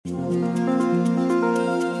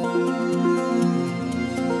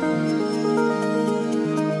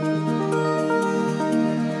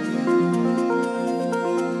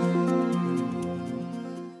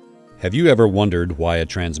Have you ever wondered why a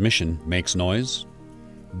transmission makes noise?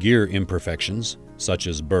 Gear imperfections, such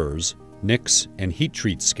as burrs, nicks, and heat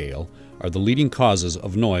treat scale, are the leading causes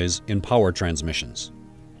of noise in power transmissions.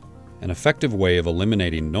 An effective way of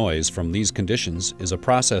eliminating noise from these conditions is a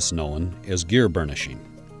process known as gear burnishing.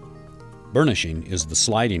 Burnishing is the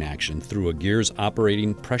sliding action through a gear's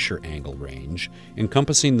operating pressure angle range,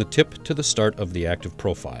 encompassing the tip to the start of the active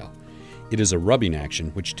profile. It is a rubbing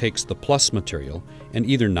action which takes the plus material and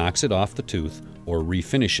either knocks it off the tooth or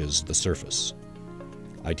refinishes the surface.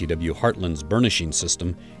 ITW Heartland's burnishing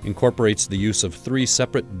system incorporates the use of 3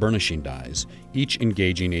 separate burnishing dies, each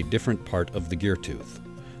engaging a different part of the gear tooth.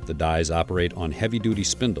 The dies operate on heavy-duty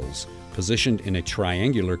spindles positioned in a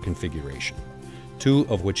triangular configuration, 2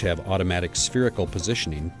 of which have automatic spherical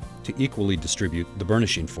positioning to equally distribute the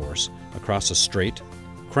burnishing force across a straight,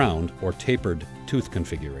 crowned, or tapered tooth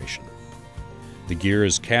configuration. The gear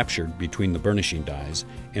is captured between the burnishing dies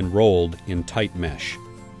and rolled in tight mesh.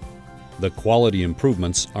 The quality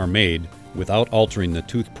improvements are made without altering the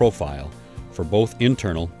tooth profile for both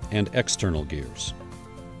internal and external gears.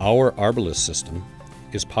 Our arbeless system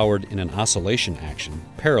is powered in an oscillation action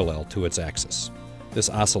parallel to its axis. This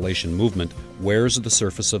oscillation movement wears the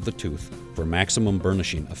surface of the tooth for maximum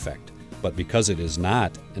burnishing effect, but because it is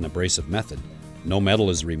not an abrasive method, no metal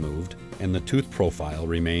is removed and the tooth profile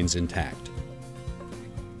remains intact.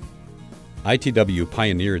 ITW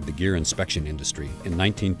pioneered the gear inspection industry in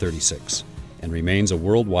 1936 and remains a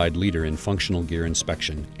worldwide leader in functional gear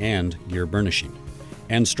inspection and gear burnishing,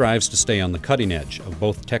 and strives to stay on the cutting edge of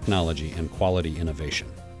both technology and quality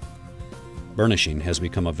innovation. Burnishing has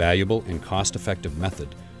become a valuable and cost-effective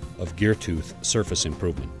method of gear tooth surface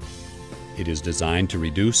improvement. It is designed to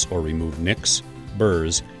reduce or remove nicks,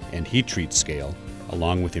 burrs, and heat treat scale,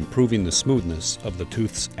 along with improving the smoothness of the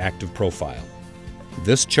tooth's active profile.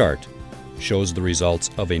 This chart shows the results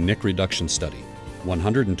of a nick reduction study.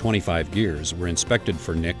 125 gears were inspected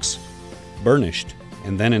for nicks, burnished,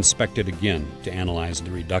 and then inspected again to analyze the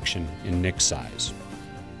reduction in nick size.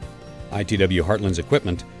 ITW Heartland's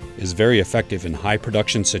equipment is very effective in high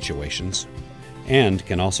production situations and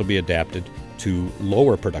can also be adapted to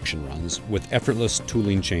lower production runs with effortless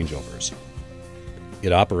tooling changeovers.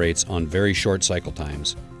 It operates on very short cycle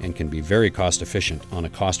times and can be very cost efficient on a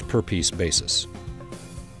cost per piece basis.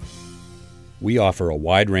 We offer a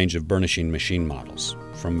wide range of burnishing machine models,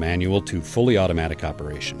 from manual to fully automatic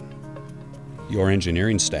operation. Your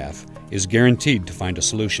engineering staff is guaranteed to find a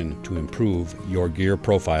solution to improve your gear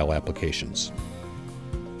profile applications.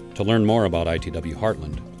 To learn more about ITW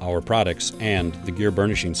Heartland, our products, and the gear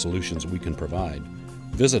burnishing solutions we can provide,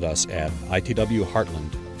 visit us at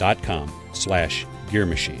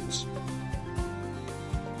itwheartland.com/gearmachines.